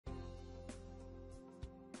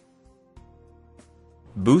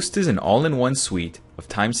Boost is an all-in-one suite of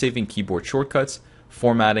time-saving keyboard shortcuts,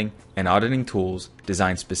 formatting, and auditing tools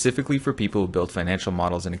designed specifically for people who build financial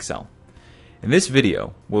models in Excel. In this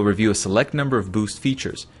video, we'll review a select number of Boost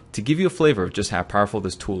features to give you a flavor of just how powerful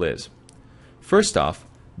this tool is. First off,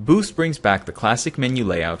 Boost brings back the classic menu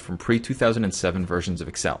layout from pre-2007 versions of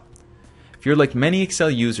Excel. If you're like many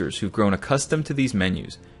Excel users who've grown accustomed to these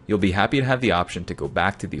menus, you'll be happy to have the option to go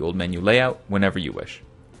back to the old menu layout whenever you wish.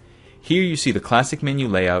 Here you see the classic menu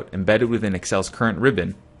layout embedded within Excel's current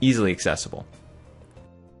ribbon, easily accessible.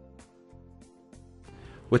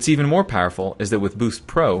 What's even more powerful is that with Boost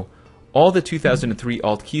Pro, all the 2003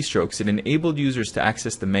 Alt keystrokes that enabled users to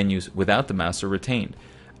access the menus without the mouse are retained,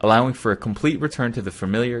 allowing for a complete return to the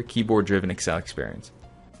familiar keyboard-driven Excel experience.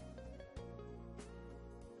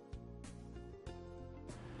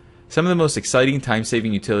 Some of the most exciting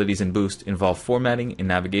time-saving utilities in Boost involve formatting and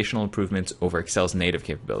navigational improvements over Excel's native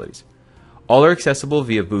capabilities. All are accessible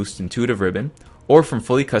via Boost's intuitive ribbon or from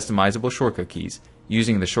fully customizable shortcut keys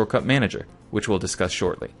using the Shortcut Manager, which we'll discuss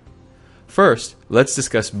shortly. First, let's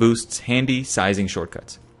discuss Boost's handy sizing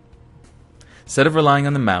shortcuts. Instead of relying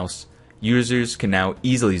on the mouse, users can now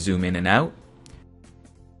easily zoom in and out,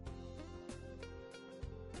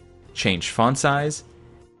 change font size,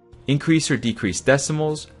 increase or decrease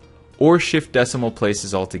decimals, or shift decimal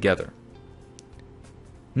places altogether.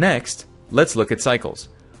 Next, let's look at cycles,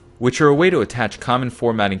 which are a way to attach common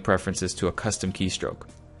formatting preferences to a custom keystroke.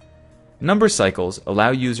 Number cycles allow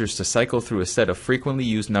users to cycle through a set of frequently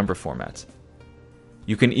used number formats.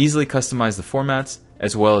 You can easily customize the formats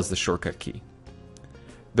as well as the shortcut key.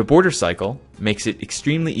 The border cycle makes it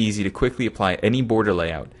extremely easy to quickly apply any border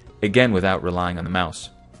layout, again without relying on the mouse.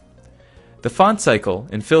 The font cycle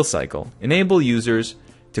and fill cycle enable users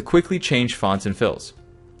to quickly change fonts and fills.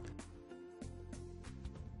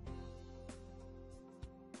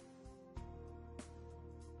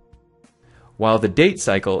 While the date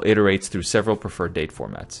cycle iterates through several preferred date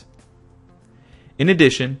formats. In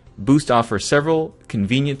addition, Boost offers several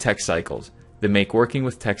convenient text cycles that make working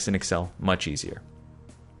with text in Excel much easier.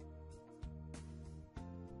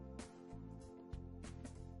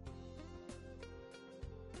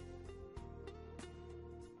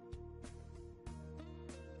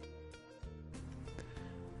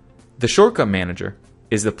 The Shortcut Manager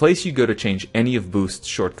is the place you go to change any of Boost's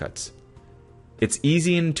shortcuts. It's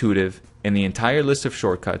easy and intuitive, and the entire list of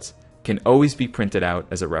shortcuts can always be printed out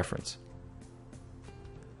as a reference.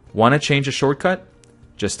 Want to change a shortcut?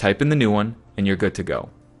 Just type in the new one and you're good to go.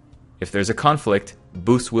 If there's a conflict,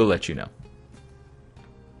 Boost will let you know.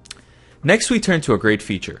 Next, we turn to a great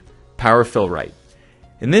feature, Power Fill Right.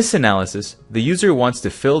 In this analysis, the user wants to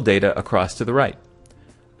fill data across to the right.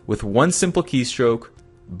 With one simple keystroke,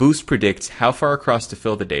 Boost predicts how far across to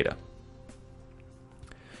fill the data.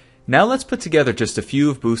 Now let's put together just a few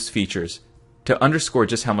of Boost's features to underscore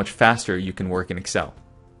just how much faster you can work in Excel.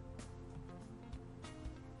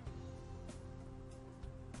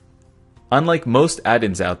 Unlike most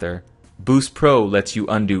add-ins out there, Boost Pro lets you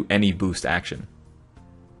undo any Boost action.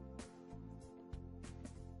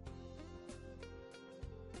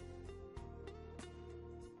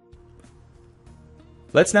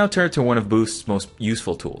 Let's now turn to one of Boost's most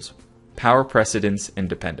useful tools, Power Precedence and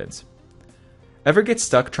Dependence. Ever get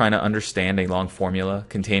stuck trying to understand a long formula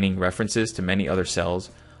containing references to many other cells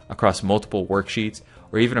across multiple worksheets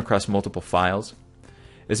or even across multiple files?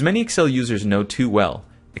 As many Excel users know too well,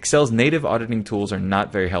 Excel's native auditing tools are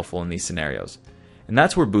not very helpful in these scenarios, and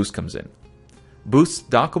that's where Boost comes in. Boost's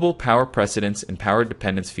dockable Power Precedence and Power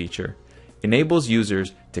Dependence feature enables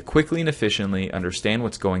users to quickly and efficiently understand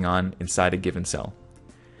what's going on inside a given cell.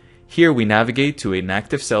 Here we navigate to an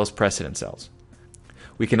active cell's precedent cells.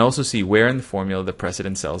 We can also see where in the formula the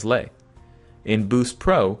precedent cells lay. In Boost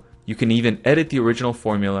Pro, you can even edit the original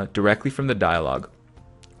formula directly from the dialog,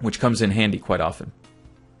 which comes in handy quite often.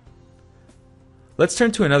 Let's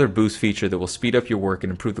turn to another Boost feature that will speed up your work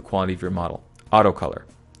and improve the quality of your model, AutoColor.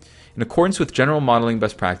 In accordance with general modeling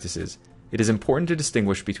best practices, it is important to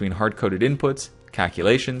distinguish between hard-coded inputs,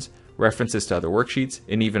 calculations, references to other worksheets,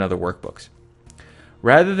 and even other workbooks.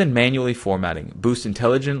 Rather than manually formatting, Boost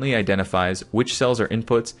intelligently identifies which cells are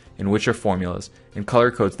inputs and which are formulas, and color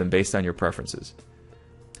codes them based on your preferences.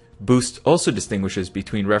 Boost also distinguishes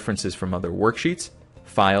between references from other worksheets,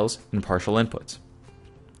 files, and partial inputs.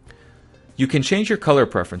 You can change your color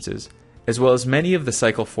preferences, as well as many of the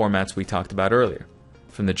cycle formats we talked about earlier,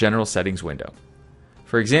 from the General Settings window.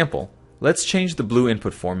 For example, let's change the blue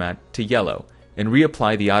input format to yellow and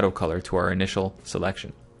reapply the auto color to our initial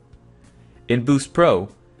selection. In Boost Pro,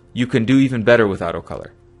 you can do even better with AutoColor.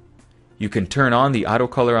 You can turn on the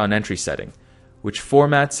AutoColor on entry setting, which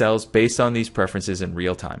formats cells based on these preferences in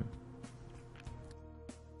real time.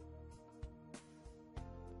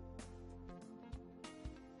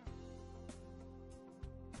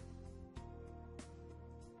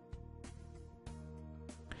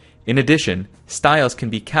 In addition, styles can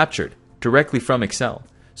be captured directly from Excel.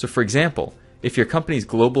 So for example, if your company's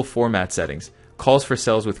global format settings calls for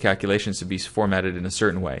cells with calculations to be formatted in a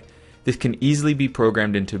certain way, this can easily be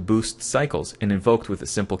programmed into Boost cycles and invoked with a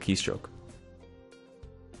simple keystroke.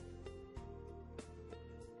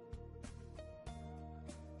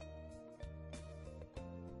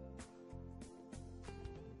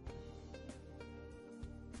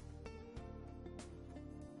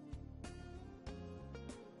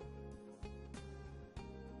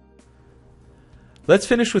 Let's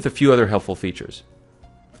finish with a few other helpful features.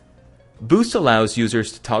 Boost allows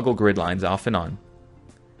users to toggle grid lines off and on,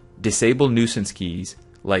 disable nuisance keys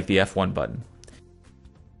like the F1 button,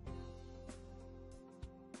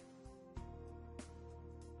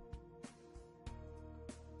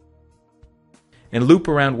 and loop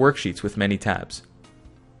around worksheets with many tabs.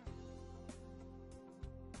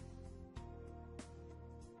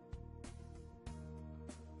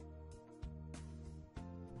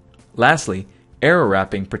 Lastly, error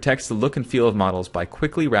wrapping protects the look and feel of models by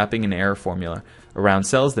quickly wrapping an error formula around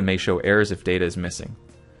cells that may show errors if data is missing.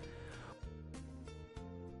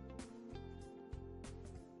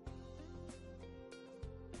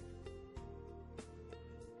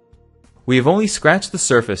 We have only scratched the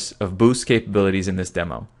surface of Boost's capabilities in this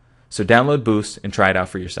demo, so download Boost and try it out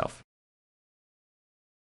for yourself.